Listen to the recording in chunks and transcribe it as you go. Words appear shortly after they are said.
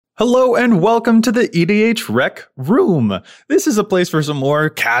Hello and welcome to the EDH Rec Room. This is a place for some more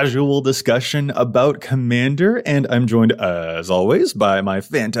casual discussion about Commander, and I'm joined, as always, by my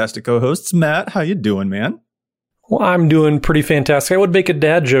fantastic co-hosts. Matt, how you doing, man? Well, I'm doing pretty fantastic. I would make a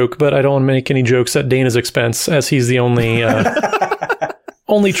dad joke, but I don't want to make any jokes at Dana's expense, as he's the only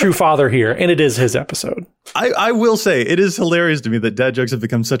only true father here, and it is his episode. I will say, it is hilarious to me that dad jokes have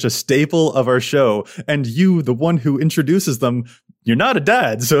become such a staple of our show, and you, the one who introduces them, you're not a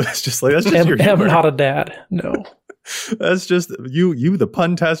dad, so it's just like, that's just your humor. I'm not a dad, no. That's just you, the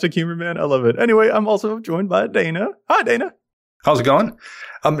pun-tastic humor man. I love it. Anyway, I'm also joined by Dana. Hi, Dana. How's it going?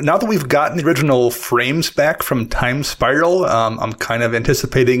 Now that we've gotten the original frames back from Time Spiral, I'm kind of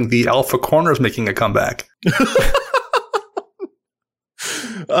anticipating the Alpha Corners making a comeback.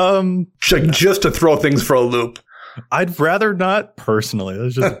 Just to throw things for a loop. I'd rather not personally.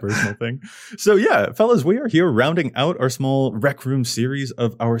 That's just a personal thing. So yeah, fellas, we are here rounding out our small Rec Room series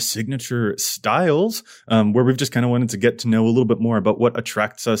of our signature styles, where we've just kind of wanted to get to know a little bit more about what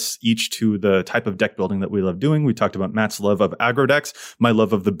attracts us each to the type of deck building that we love doing. We talked about Matt's love of aggro decks, my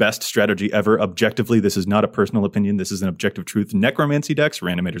love of the best strategy ever. Objectively, this is not a personal opinion. This is an objective truth. Necromancy decks,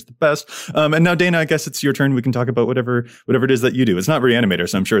 Reanimator's the best. And now, Dana, I guess it's your turn. We can talk about whatever it is that you do. It's not Reanimator,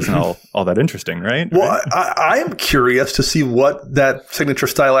 so I'm sure it's not all that interesting, right? Well, I'm curious to see what that signature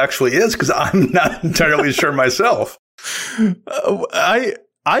style actually is, because I'm not entirely sure myself. I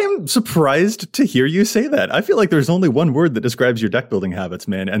am surprised to hear you say that. I feel like there's only one word that describes your deck building habits,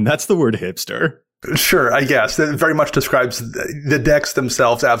 man, and that's the word hipster. Sure, I guess. That very much describes the decks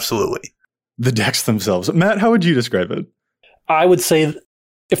themselves, absolutely. The decks themselves. Matt, how would you describe it? I would say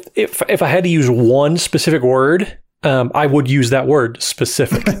if I had to use one specific word, I would use that word,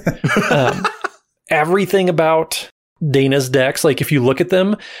 specific. Everything about Dana's decks, like if you look at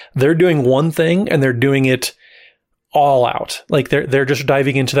them, they're doing one thing and they're doing it all out. Like they're just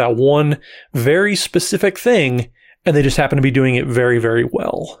diving into that one very specific thing, and they just happen to be doing it very, very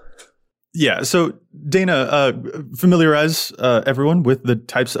well. Yeah. So Dana, familiarize everyone with the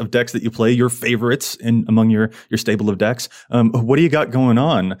types of decks that you play, your favorites among your stable of decks. What do you got going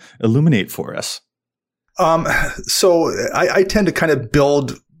on? Illuminate for us. So I tend to kind of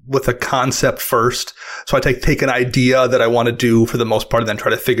build with a concept first. So I take an idea that I want to do for the most part and then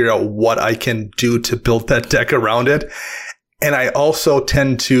try to figure out what I can do to build that deck around it. And I also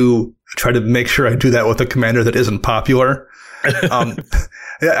tend to try to make sure I do that with a commander that isn't popular.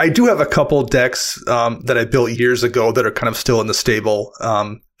 I do have a couple decks that I built years ago that are kind of still in the stable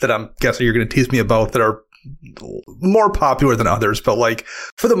that I'm guessing you're going to tease me about, that are more popular than others. But like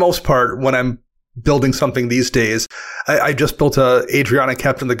for the most part, when I'm building something these days, I just built a Adriana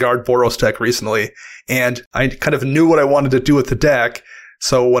Captain of the Guard Boros deck recently, and I kind of knew what I wanted to do with the deck.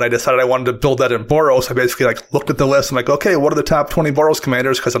 So when I decided I wanted to build that in Boros, I basically like looked at the list and like, okay, what are the top 20 Boros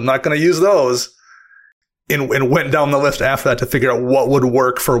commanders? Because I'm not going to use those. And went down the list after that to figure out what would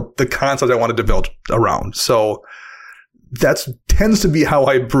work for the concept I wanted to build around. So that tends to be how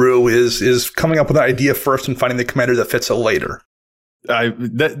I brew, is coming up with an idea first and finding the commander that fits it later.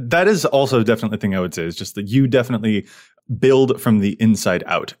 That is also definitely a thing I would say, is just that you definitely build from the inside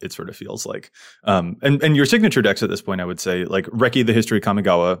out, it sort of feels like. And your signature decks at this point, I would say, like Reki the History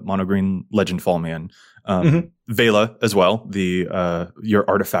Kamigawa, Mono Green Legend Fallman, Vela as well, your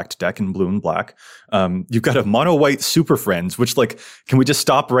artifact deck in blue and black. You've got a Mono White Super Friends, which, like, can we just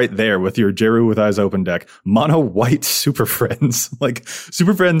stop right there with your Jeru with Eyes Open deck? Mono White Super Friends. Like,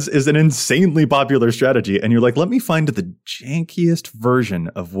 Super Friends is an insanely popular strategy, and you're like, let me find the jankiest version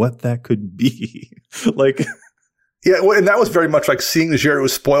of what that could be. Like, yeah, well, and that was very much like seeing the Jeru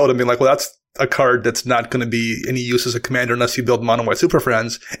spoiled and being like, well, that's a card that's not going to be any use as a commander unless you build Mono White Super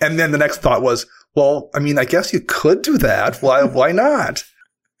Friends. And then the next thought was, well, I mean, I guess you could do that. Why not?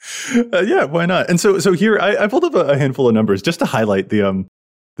 Yeah, why not? And so here I pulled up a handful of numbers just to highlight the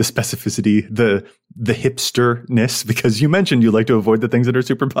specificity, the hipsterness, because you mentioned you like to avoid the things that are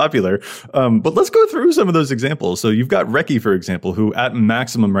super popular. But let's go through some of those examples. So you've got Reki, for example, who at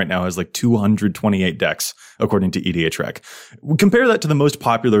maximum right now has like 228 decks, according to EDH Rec. We compare that to the most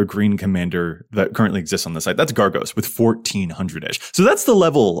popular green commander that currently exists on the site. That's Gargos with 1,400-ish. So that's the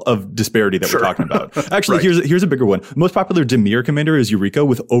level of disparity that we're talking about. Actually, right. Here's a bigger one. The most popular Dimir commander is Eureka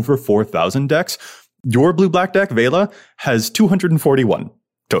with over 4,000 decks. Your blue-black deck, Vela, has 241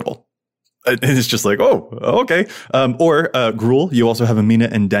 total. And it's just like, oh, okay. Or Gruul, you also have a Mina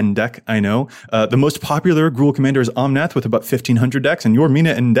and Den deck, I know. The most popular Gruul commander is Omnath with about 1,500 decks, and your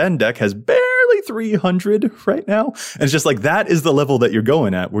Mina and Den deck has barely 300 right now. And it's just like, that is the level that you're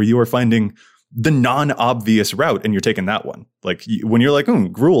going at, where you are finding the non-obvious route and you're taking that one. Like when you're like,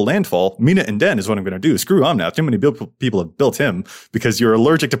 Gruul Landfall, Mina and Den is what I'm going to do. Screw Omnath. Too many people have built him because you're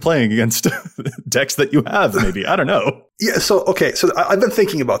allergic to playing against decks that you have, maybe. I don't know. Yeah. So, okay. So I've been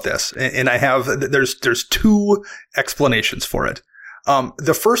thinking about this and I have, there's two explanations for it.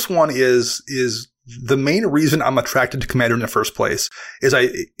 The first one is the main reason I'm attracted to Commander in the first place is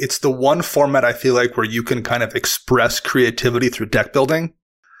it's the one format I feel like where you can kind of express creativity through deck building.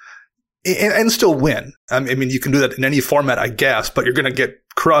 And still win. I mean, you can do that in any format, I guess, but you're going to get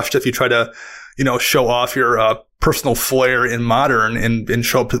crushed if you try to, show off your personal flair in Modern and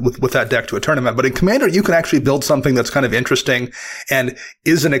show up with that deck to a tournament. But in Commander, you can actually build something that's kind of interesting and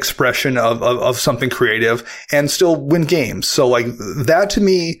is an expression of something creative and still win games. So like that to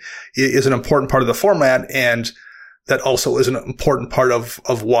me is an important part of the format. And that also is an important part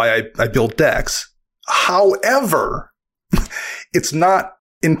of why I build decks. However, it's not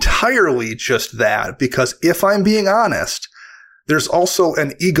entirely just that, because if I'm being honest, there's also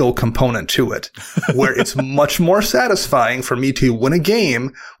an ego component to it where it's much more satisfying for me to win a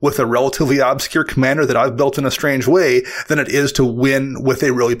game with a relatively obscure commander that I've built in a strange way than it is to win with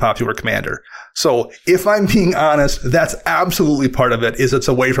a really popular commander. So if I'm being honest, that's absolutely part of it, is it's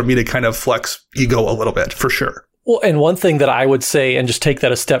a way for me to kind of flex ego a little bit, for sure. Well, and one thing that I would say, and just take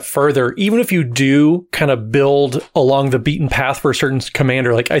that a step further, even if you do kind of build along the beaten path for a certain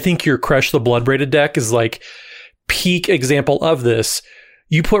commander, like I think your Crush the Bloodbraided deck is like peak example of this.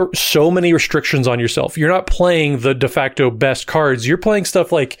 You put so many restrictions on yourself. You're not playing the de facto best cards. You're playing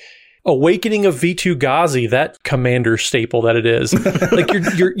stuff like Awakening of V2 Ghazi, that commander staple that it is. Like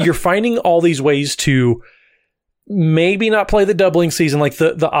you're finding all these ways to maybe not play the doubling season, like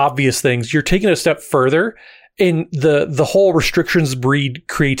the obvious things. You're taking it a step further. In the whole restrictions breed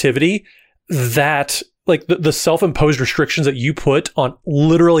creativity, that like the self-imposed restrictions that you put on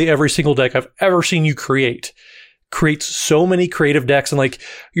literally every single deck I've ever seen you creates so many creative decks, and like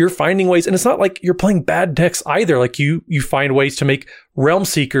you're finding ways, and it's not like you're playing bad decks either. Like you find ways to make Realm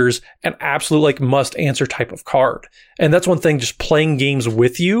Seekers an absolute like must answer type of card. And that's one thing, just playing games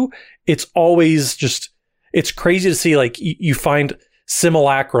with you. It's always it's crazy to see like you find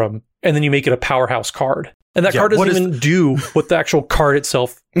Simulacrum and then you make it a powerhouse card. And that card doesn't even do what the actual card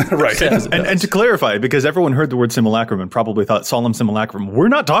itself right. says. And to clarify, because everyone heard the word Simulacrum and probably thought Solemn Simulacrum, we're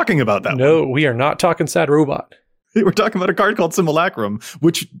not talking about that. No, we are not talking Sad Robot. We're talking about a card called Simulacrum,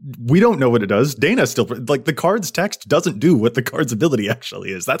 which we don't know what it does. Dana still, like the card's text doesn't do what the card's ability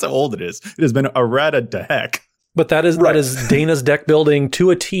actually is. That's how old it is. It has been errated to heck. But that is Dana's deck building to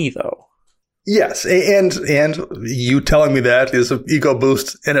a T, though. Yes, and you telling me that is an ego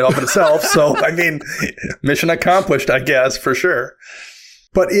boost in and of itself. So, I mean, mission accomplished, I guess, for sure.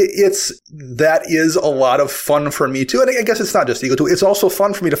 But that is a lot of fun for me too. And I guess it's not just ego too. It's also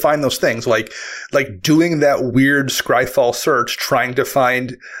fun for me to find those things like doing that weird Scryfall search, trying to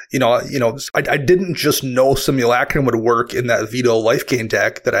find, I didn't just know Simulacrum would work in that Veto life gain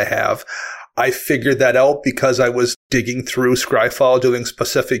deck that I have. I figured that out because I was digging through Scryfall, doing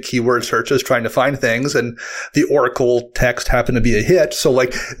specific keyword searches, trying to find things, and the Oracle text happened to be a hit. So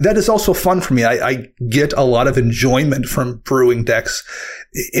like that is also fun for me. I get a lot of enjoyment from brewing decks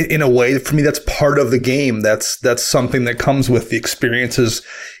in a way. For me, that's part of the game. That's something that comes with the experiences,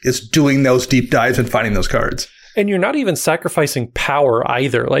 is doing those deep dives and finding those cards. And you're not even sacrificing power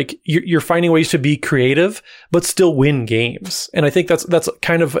either. Like you're finding ways to be creative, but still win games. And I think that's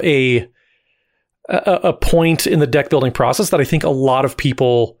kind of a point in the deck building process that I think a lot of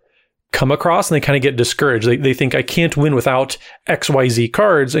people come across, and they kind of get discouraged. They think I can't win without XYZ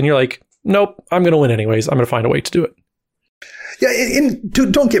cards. And you're like, nope, I'm going to win anyways. I'm going to find a way to do it. Yeah, and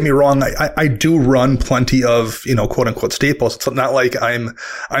don't get me wrong. I do run plenty of, quote unquote staples. It's not like I'm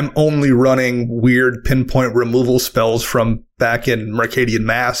only running weird pinpoint removal spells from back in Mercadian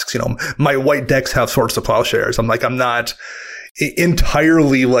Masks. My white decks have Swords to Plowshares. I'm not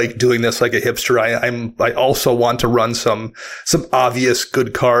entirely like doing this like a hipster. I also want to run some obvious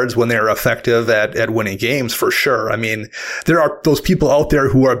good cards when they're effective at winning games, for sure. I mean, there are those people out there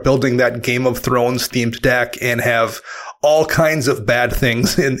who are building that Game of Thrones themed deck and have all kinds of bad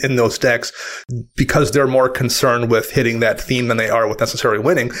things in those decks because they're more concerned with hitting that theme than they are with necessarily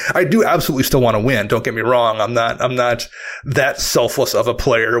winning. I do absolutely still want to win. Don't get me wrong. I'm not that selfless of a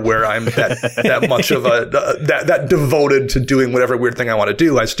player where I'm that much of that devoted to doing whatever weird thing I want to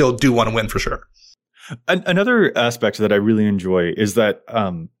do. I still do want to win for sure. Another aspect that I really enjoy is that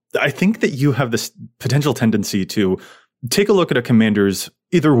I think that you have this potential tendency to take a look at a commander's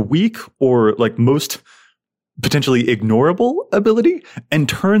either weak or like most potentially ignorable ability and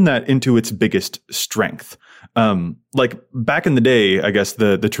turn that into its biggest strength. Like back in the day, I guess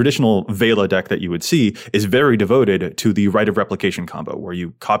the traditional Vela deck that you would see is very devoted to the Rite of Replication combo, where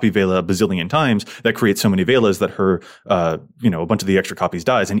you copy Vela a bazillion times. That creates so many Velas that her, a bunch of the extra copies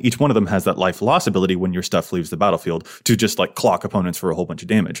dies, and each one of them has that life loss ability when your stuff leaves the battlefield to just like clock opponents for a whole bunch of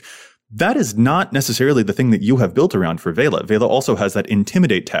damage. That is not necessarily the thing that you have built around for Vela. Vela also has that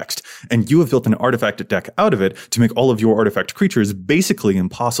Intimidate text, and you have built an artifact deck out of it to make all of your artifact creatures basically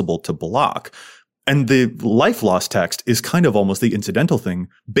impossible to block. And the life loss text is kind of almost the incidental thing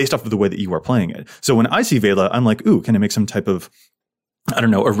based off of the way that you are playing it. So when I see Vela, I'm like, ooh, can I make some type of,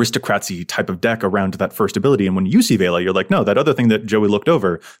 aristocracy type of deck around that first ability? And when you see Vela, you're like, no, that other thing that Joey looked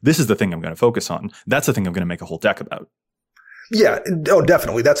over, this is the thing I'm going to focus on. That's the thing I'm going to make a whole deck about. Yeah, oh,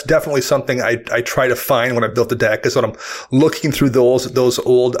 definitely. That's definitely something I try to find when I built the deck, is when I'm looking through those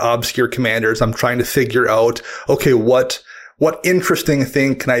old obscure commanders. I'm trying to figure out, okay, what interesting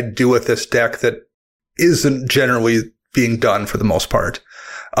thing can I do with this deck that isn't generally being done for the most part?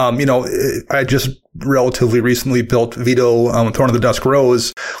 I just relatively recently built Vito, Thorn of the Dusk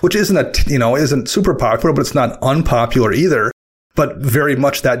Rose, which isn't super popular, but it's not unpopular either. But very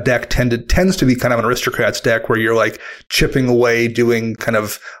much that deck tends to be kind of an aristocrats deck, where you're like chipping away, doing kind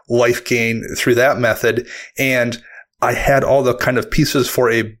of life gain through that method. And I had all the kind of pieces for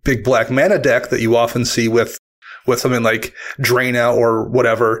a big black mana deck that you often see with something like Draina or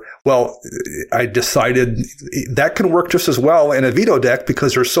whatever. Well, I decided that can work just as well in a Vito deck,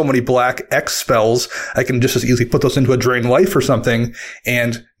 because there's so many black X spells. I can just as easily put those into a Drain Life or something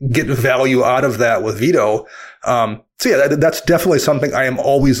and get value out of that with Vito. So yeah, that's definitely something I am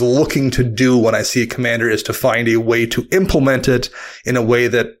always looking to do when I see a commander, is to find a way to implement it in a way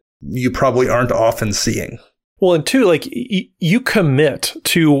that you probably aren't often seeing. Well, and two, like you commit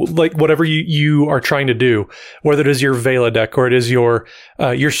to like whatever you are trying to do, whether it is your Vela deck or it is your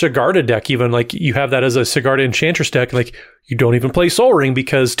Sigarda deck, even like you have that as a Sigarda Enchantress deck. Like you don't even play Sol Ring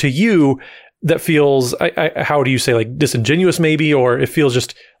because to you that feels, how do you say, like disingenuous maybe, or it feels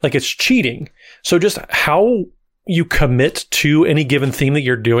just like it's cheating. So just how you commit to any given theme that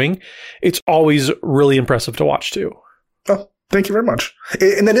you're doing, it's always really impressive to watch too. Oh, thank you very much.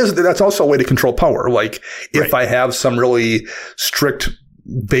 And that's also a way to control power. Like if I have some really strict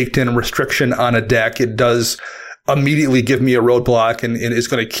baked in restriction on a deck, it does immediately give me a roadblock and is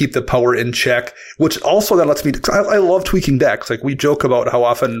going to keep the power in check, which also then lets me, I love tweaking decks. Like we joke about how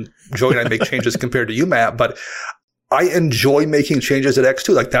often Joey and I make changes compared to you, Matt, but I enjoy making changes at X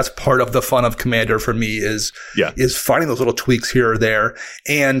too. Like that's part of the fun of Commander for me is finding those little tweaks here or there.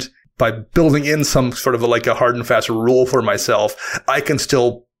 And by building in some sort of a hard and fast rule for myself, I can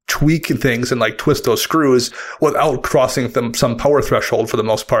still tweak things and like twist those screws without crossing some power threshold for the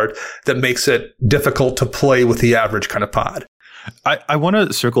most part that makes it difficult to play with the average kind of pod. I want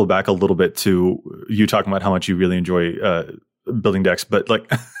to circle back a little bit to you talking about how much you really enjoy building decks, but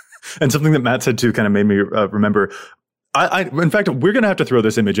like, and something that Matt said too kind of made me remember. In fact, we're going to have to throw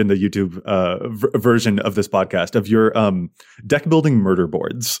this image in the YouTube version of this podcast of your deck building murder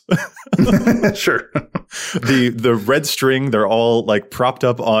boards. Sure. The red string, they're all like propped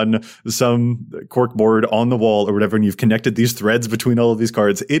up on some cork board on the wall or whatever, and you've connected these threads between all of these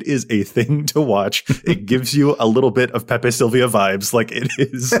cards. It is a thing to watch. It gives you a little bit of Pepe Sylvia vibes. Like it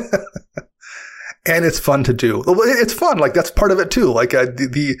is. And it's fun to do. It's fun. Like that's part of it too. Like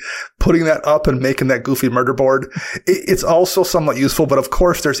the putting that up and making that goofy murder board. It's also somewhat useful, but of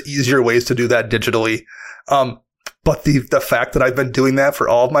course there's easier ways to do that digitally. But the fact that I've been doing that for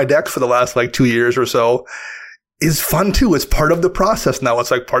all of my decks for the last 2 years or so is fun too. It's part of the process now. It's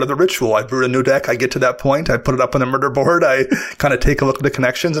like part of the ritual. I brew a new deck. I get to that point. I put it up on the murder board. I kind of take a look at the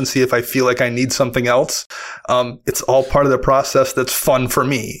connections and see if I feel like I need something else. It's all part of the process that's fun for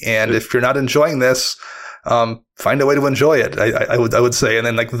me. And if you're not enjoying this, find a way to enjoy it. I would say. And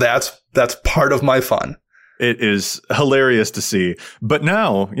then that's part of my fun. It is hilarious to see. But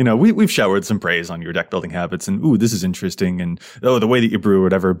now, we've showered some praise on your deck building habits and, ooh, this is interesting. And, the way that you brew or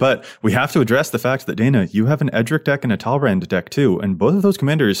whatever. But we have to address the fact that, Dana, you have an Edric deck and a Talrand deck too. And both of those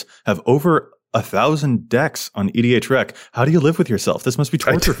commanders have over 1,000 decks on EDH Rec. How do you live with yourself? This must be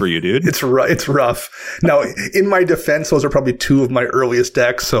torture for you, dude. It's rough. Now, in my defense, those are probably two of my earliest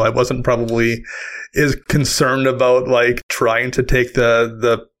decks. So I wasn't probably as concerned about trying to take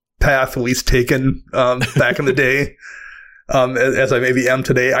the path least taken back in the day as I maybe am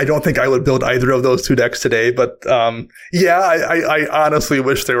today. I don't think I would build either of those two decks today, but I honestly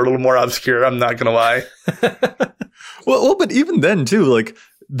wish they were a little more obscure. I'm not gonna lie. well, but even then too,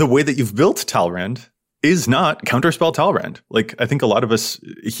 the way that you've built Talrand is not Counterspell Talrand. Like, I think a lot of us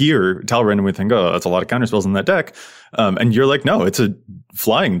hear Talrand and we think, oh, that's a lot of counterspells in that deck. And you're like, no, it's a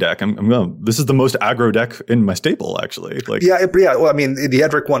flying deck. I'm going, this is the most aggro deck in my stable, actually. Like, yeah. Well, I mean, the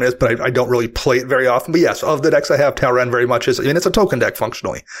Edric one is, but I don't really play it very often. But yes, of the decks I have, Talrand very much is, I mean, it's a token deck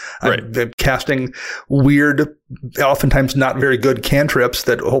functionally. Right. I'm casting weird, oftentimes not very good cantrips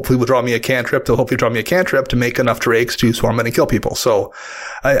that hopefully will draw me a cantrip. They'll hopefully draw me a cantrip to make enough drakes to swarm in and kill people. So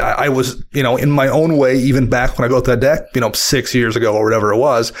I was, in my own way, even back when I built that deck, 6 years ago or whatever it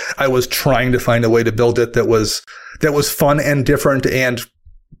was, I was trying to find a way to build it that was fun and different and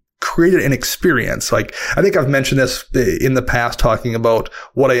created an experience. Like, I think I've mentioned this in the past, talking about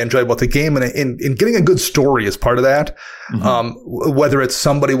what I enjoy about the game, and in getting a good story is part of that. Mm-hmm. Whether it's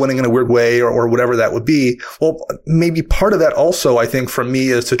somebody winning in a weird way or whatever that would be. Well, maybe part of that also, I think, for me,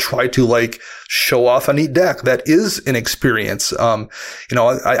 is to try to show off a neat deck that is an experience.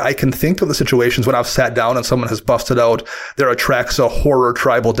 I can think of the situations when I've sat down and someone has busted out their Atraxa horror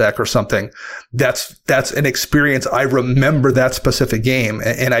tribal deck or something. That's an experience. I remember that specific game,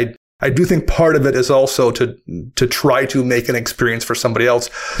 and I do think part of it is also to try to make an experience for somebody else,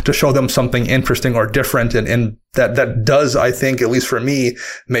 to show them something interesting or different. And that does, I think, at least for me,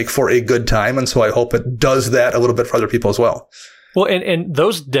 make for a good time. And so I hope it does that a little bit for other people as well. Well, and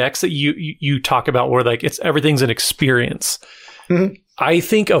those decks that you talk about where everything's an experience. Mm-hmm. I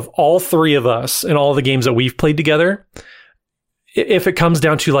think of all three of us and all the games that we've played together, if it comes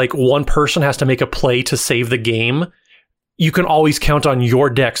down to one person has to make a play to save the game, you can always count on your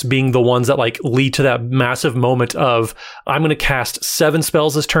decks being the ones that lead to that massive moment of, I'm going to cast 7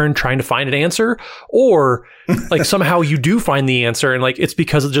 spells this turn trying to find an answer, or somehow you do find the answer. And it's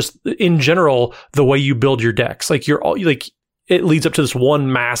because of just in general, the way you build your decks, it leads up to this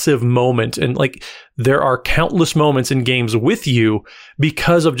one massive moment. And there are countless moments in games with you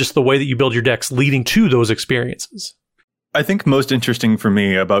because of just the way that you build your decks leading to those experiences. I think most interesting for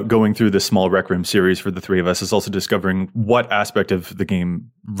me about going through this small Rec Room series for the three of us is also discovering what aspect of the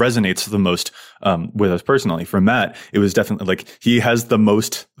game resonates the most with us personally. For Matt, it was definitely he has the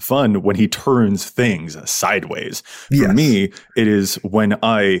most fun when he turns things sideways. Yes. For me, it is when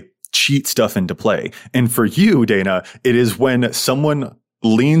I cheat stuff into play. And for you, Dana, it is when someone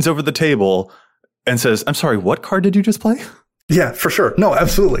leans over the table and says, I'm sorry, what card did you just play? Yeah, for sure. No,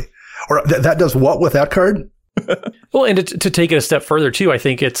 absolutely. Or that does what with that card? Well, and to take it a step further too, I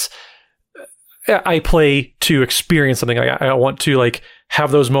think I play to experience something. I want to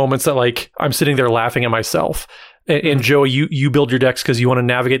have those moments that I'm sitting there laughing at myself. And Joey, you build your decks because you want to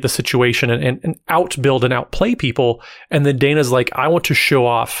navigate the situation and outbuild and outplay people. And then Dana's I want to show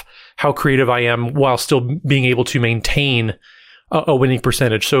off how creative I am while still being able to maintain a winning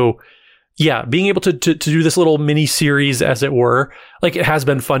percentage. So yeah, being able to do this little mini series, as it were, it has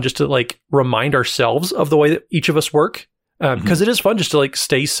been fun just to remind ourselves of the way that each of us work. Because it is fun just to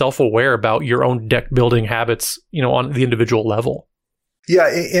stay self-aware about your own deck building habits, on the individual level. Yeah,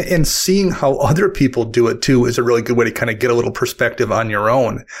 and seeing how other people do it too is a really good way to kind of get a little perspective on your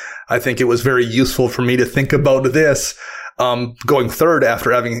own. I think it was very useful for me to think about this going third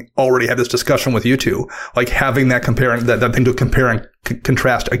after having already had this discussion with you two. Having that that thing to compare and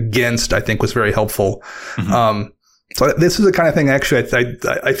contrast against, I think, was very helpful. Mm-hmm. So this is the kind of thing, actually,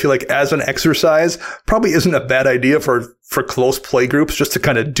 I feel as an exercise, probably isn't a bad idea for close play groups, just to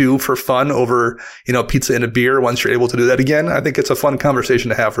kind of do for fun over, pizza and a beer once you're able to do that again. I think it's a fun conversation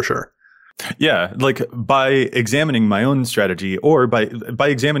to have for sure. Yeah, by examining my own strategy, or by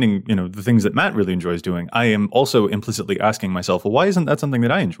examining, the things that Matt really enjoys doing, I am also implicitly asking myself, well, why isn't that something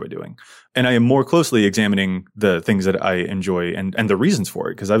that I enjoy doing? And I am more closely examining the things that I enjoy and the reasons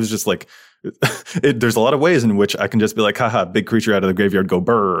for it. Because I was just there's a lot of ways in which I can just be haha, big creature out of the graveyard, go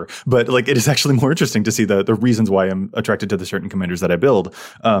burr. But it is actually more interesting to see the reasons why I'm attracted to the certain commanders that I build.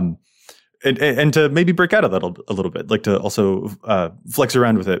 And to maybe break out of that a little bit, to also flex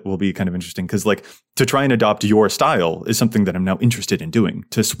around with it will be kind of interesting, because to try and adopt your style is something that I'm now interested in doing.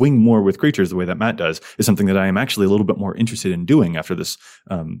 To swing more with creatures the way that Matt does is something that I am actually a little bit more interested in doing after this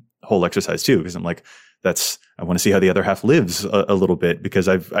whole exercise too, because I'm I want to see how the other half lives a little bit, because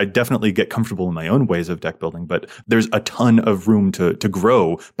I definitely get comfortable in my own ways of deck building, but there's a ton of room to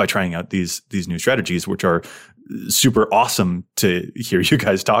grow by trying out these new strategies, which are super awesome to hear you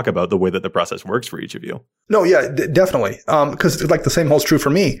guys talk about the way that the process works for each of you. No, yeah, definitely. Because the same holds true for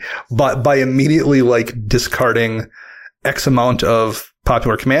me. But by immediately discarding X amount of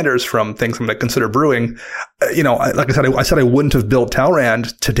popular commanders from things I'm going to consider brewing, like I said I wouldn't have built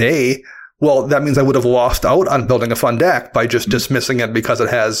Talrand today. Well, that means I would have lost out on building a fun deck by just dismissing it because it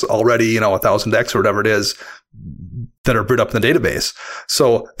has already, 1,000 decks or whatever it is that are brewed up in the database.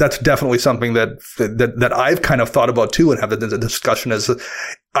 So that's definitely something that I've kind of thought about too, and have the discussion as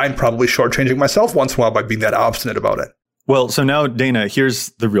I'm probably shortchanging myself once in a while by being that obstinate about it. Well, so now, Dana, here's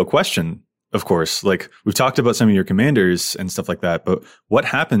the real question. Of course, like we've talked about some of your commanders and stuff like that, but what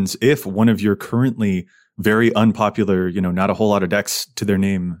happens if one of your currently very unpopular, not a whole lot of decks to their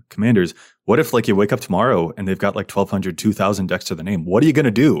name commanders? What if like you wake up tomorrow and they've got like 1,200, 2,000 decks to their name? What are you going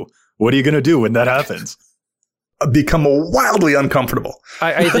to do? What are you going to do when that happens? Become wildly uncomfortable.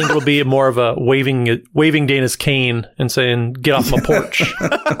 I think it'll be more of a waving Dana's cane and saying, "Get off my porch."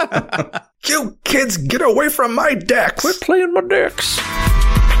 You kids, get away from my decks. Quit playing my decks.